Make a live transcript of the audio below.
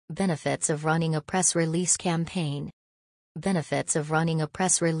Benefits of running a press release campaign. Benefits of running a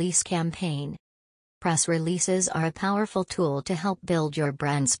press release campaign. Press releases are a powerful tool to help build your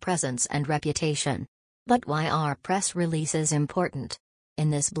brand's presence and reputation. But why are press releases important? In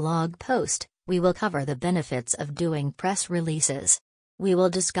this blog post, we will cover the benefits of doing press releases. We will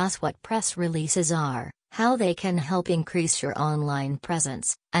discuss what press releases are, how they can help increase your online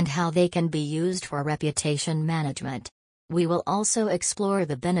presence, and how they can be used for reputation management. We will also explore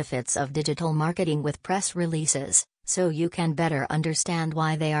the benefits of digital marketing with press releases, so you can better understand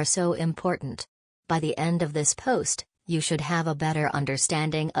why they are so important. By the end of this post, you should have a better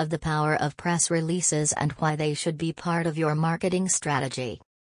understanding of the power of press releases and why they should be part of your marketing strategy.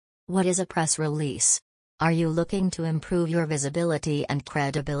 What is a press release? Are you looking to improve your visibility and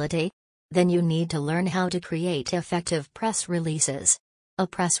credibility? Then you need to learn how to create effective press releases. A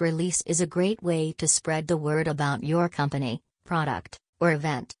press release is a great way to spread the word about your company, product, or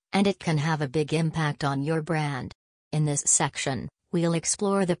event, and it can have a big impact on your brand. In this section, we'll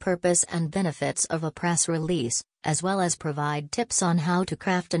explore the purpose and benefits of a press release, as well as provide tips on how to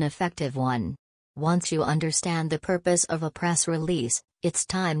craft an effective one. Once you understand the purpose of a press release, it's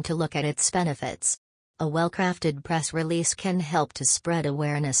time to look at its benefits. A well-crafted press release can help to spread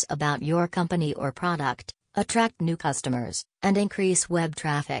awareness about your company or product, attract new customers, and increase web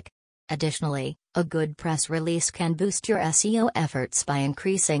traffic. Additionally, a good press release can boost your SEO efforts by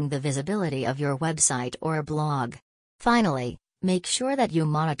increasing the visibility of your website or blog. Finally, make sure that you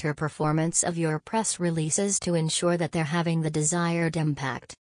monitor performance of your press releases to ensure that they're having the desired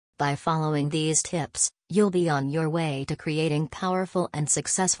impact. By following these tips, you'll be on your way to creating powerful and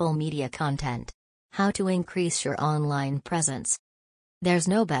successful media content. How to increase your online presence. There's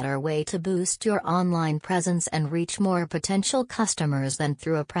no better way to boost your online presence and reach more potential customers than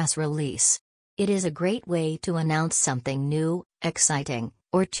through a press release. It is a great way to announce something new, exciting,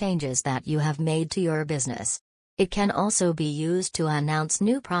 or changes that you have made to your business. It can also be used to announce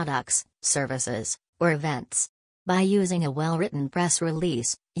new products, services, or events. By using a well-written press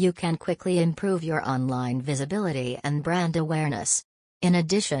release, you can quickly improve your online visibility and brand awareness. In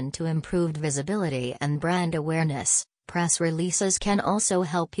addition to improved visibility and brand awareness, press releases can also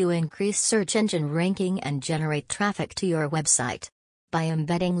help you increase search engine ranking and generate traffic to your website. By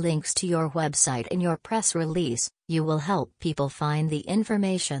embedding links to your website in your press release, you will help people find the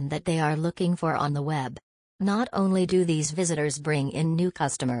information that they are looking for on the web. Not only do these visitors bring in new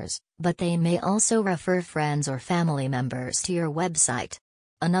customers, but they may also refer friends or family members to your website.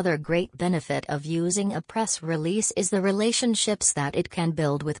 Another great benefit of using a press release is the relationships that it can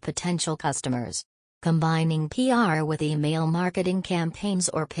build with potential customers. Combining PR with email marketing campaigns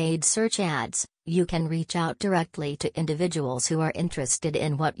or paid search ads, you can reach out directly to individuals who are interested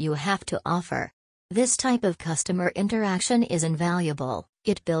in what you have to offer. This type of customer interaction is invaluable.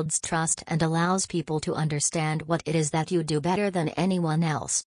 It builds trust and allows people to understand what it is that you do better than anyone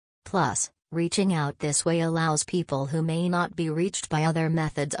else. Plus, reaching out this way allows people who may not be reached by other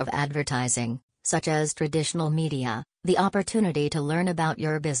methods of advertising, such as traditional media, the opportunity to learn about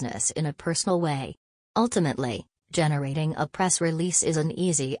your business in a personal way. Ultimately, generating a press release is an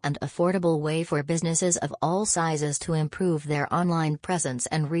easy and affordable way for businesses of all sizes to improve their online presence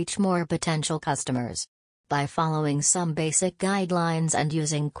and reach more potential customers. By following some basic guidelines and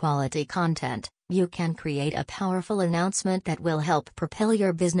using quality content, you can create a powerful announcement that will help propel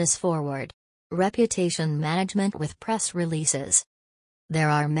your business forward. Reputation management with press releases. There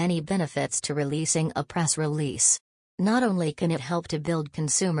are many benefits to releasing a press release. Not only can it help to build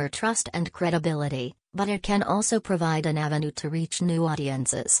consumer trust and credibility, but it can also provide an avenue to reach new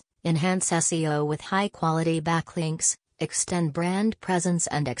audiences, enhance SEO with high-quality backlinks, extend brand presence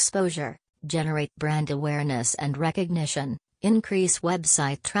and exposure, generate brand awareness and recognition, increase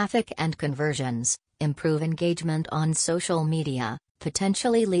website traffic and conversions, improve engagement on social media,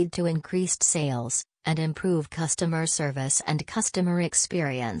 potentially lead to increased sales, and improve customer service and customer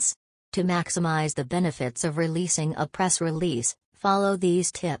experience. To maximize the benefits of releasing a press release, follow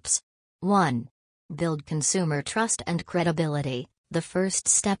these tips. 1. Build consumer trust and credibility. The first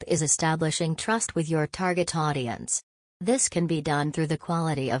step is establishing trust with your target audience. This can be done through the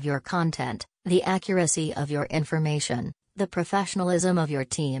quality of your content, the accuracy of your information, the professionalism of your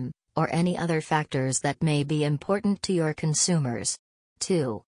team, or any other factors that may be important to your consumers.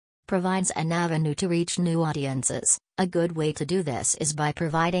 2. Provides an avenue to reach new audiences. A good way to do this is by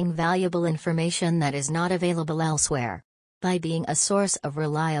providing valuable information that is not available elsewhere. By being a source of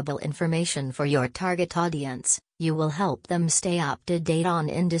reliable information for your target audience, you will help them stay up to date on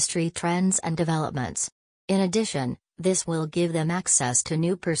industry trends and developments. In addition, this will give them access to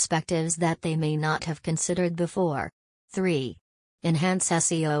new perspectives that they may not have considered before. 3. Enhance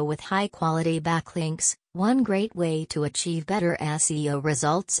SEO with high-quality backlinks. One great way to achieve better SEO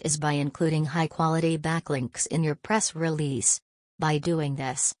results is by including high-quality backlinks in your press release. By doing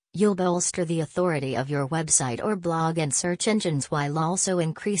this, you'll bolster the authority of your website or blog in search engines while also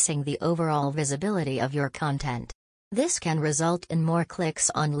increasing the overall visibility of your content. This can result in more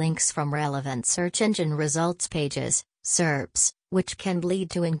clicks on links from relevant search engine results pages, SERPs, which can lead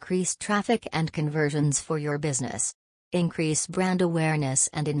to increased traffic and conversions for your business. Increase brand awareness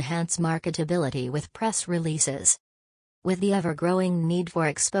and enhance marketability with press releases. With the ever-growing need for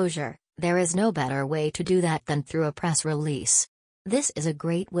exposure, there is no better way to do that than through a press release. This is a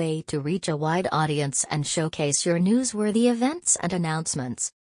great way to reach a wide audience and showcase your newsworthy events and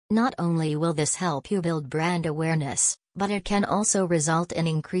announcements. Not only will this help you build brand awareness, but it can also result in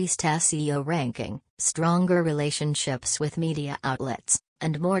increased SEO ranking, stronger relationships with media outlets,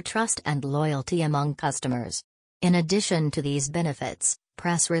 and more trust and loyalty among customers. In addition to these benefits,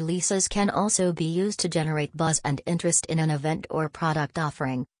 press releases can also be used to generate buzz and interest in an event or product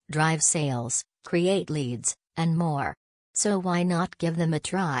offering, drive sales, create leads, and more. So why not give them a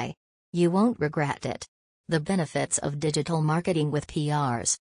try? You won't regret it. The benefits of digital marketing with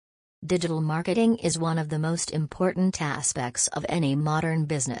PRs. Digital marketing is one of the most important aspects of any modern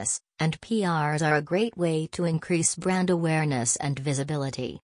business, and PRs are a great way to increase brand awareness and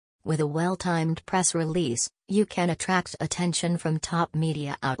visibility. With a well-timed press release, you can attract attention from top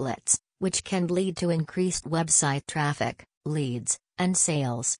media outlets, which can lead to increased website traffic, leads, and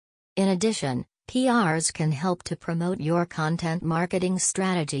sales. In addition, PRs can help to promote your content marketing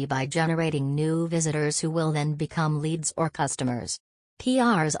strategy by generating new visitors who will then become leads or customers.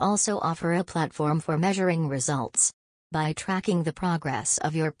 PRs also offer a platform for measuring results. By tracking the progress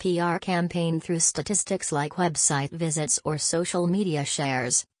of your PR campaign through statistics like website visits or social media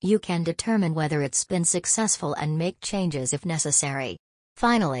shares, you can determine whether it's been successful and make changes if necessary.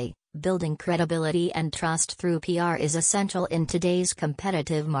 Finally, building credibility and trust through PR is essential in today's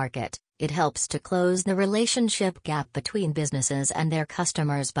competitive market. It helps to close the relationship gap between businesses and their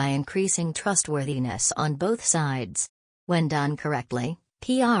customers by increasing trustworthiness on both sides. When done correctly,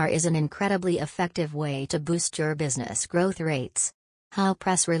 PR is an incredibly effective way to boost your business growth rates. How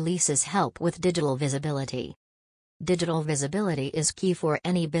press releases help with digital visibility. Digital visibility is key for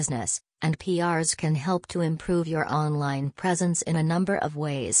any business, and PRs can help to improve your online presence in a number of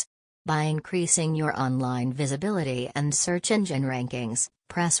ways. By increasing your online visibility and search engine rankings,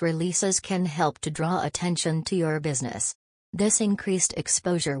 press releases can help to draw attention to your business. This increased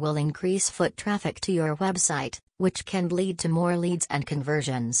exposure will increase foot traffic to your website, which can lead to more leads and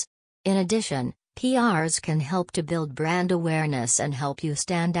conversions. In addition, PRs can help to build brand awareness and help you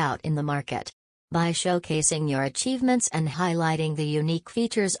stand out in the market. By showcasing your achievements and highlighting the unique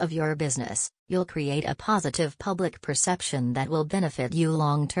features of your business, you'll create a positive public perception that will benefit you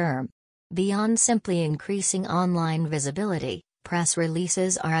long-term. Beyond simply increasing online visibility, press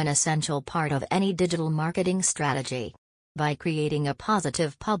releases are an essential part of any digital marketing strategy. By creating a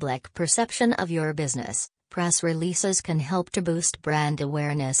positive public perception of your business, press releases can help to boost brand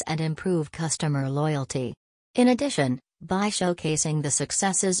awareness and improve customer loyalty. In addition, by showcasing the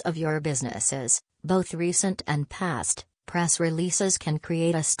successes of your businesses, both recent and past, press releases can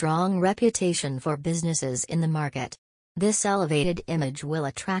create a strong reputation for businesses in the market. This elevated image will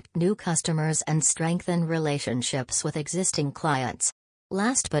attract new customers and strengthen relationships with existing clients.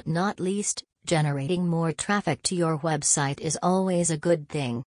 Last but not least, generating more traffic to your website is always a good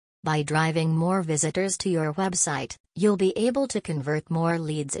thing. By driving more visitors to your website, you'll be able to convert more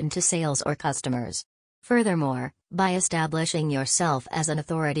leads into sales or customers. Furthermore, by establishing yourself as an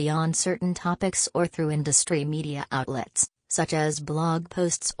authority on certain topics or through industry media outlets, such as blog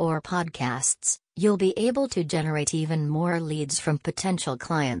posts or podcasts, you'll be able to generate even more leads from potential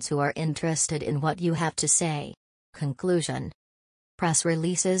clients who are interested in what you have to say. Conclusion. Press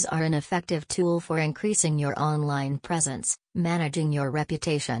releases are an effective tool for increasing your online presence, managing your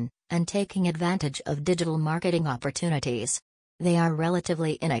reputation, and taking advantage of digital marketing opportunities. They are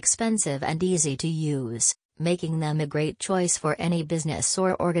relatively inexpensive and easy to use, making them a great choice for any business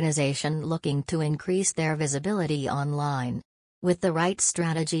or organization looking to increase their visibility online. With the right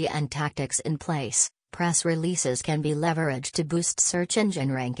strategy and tactics in place, press releases can be leveraged to boost search engine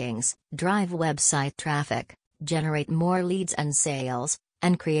rankings, drive website traffic, generate more leads and sales,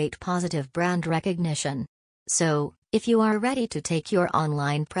 and create positive brand recognition. So, if you are ready to take your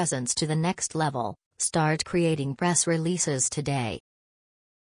online presence to the next level, start creating press releases today.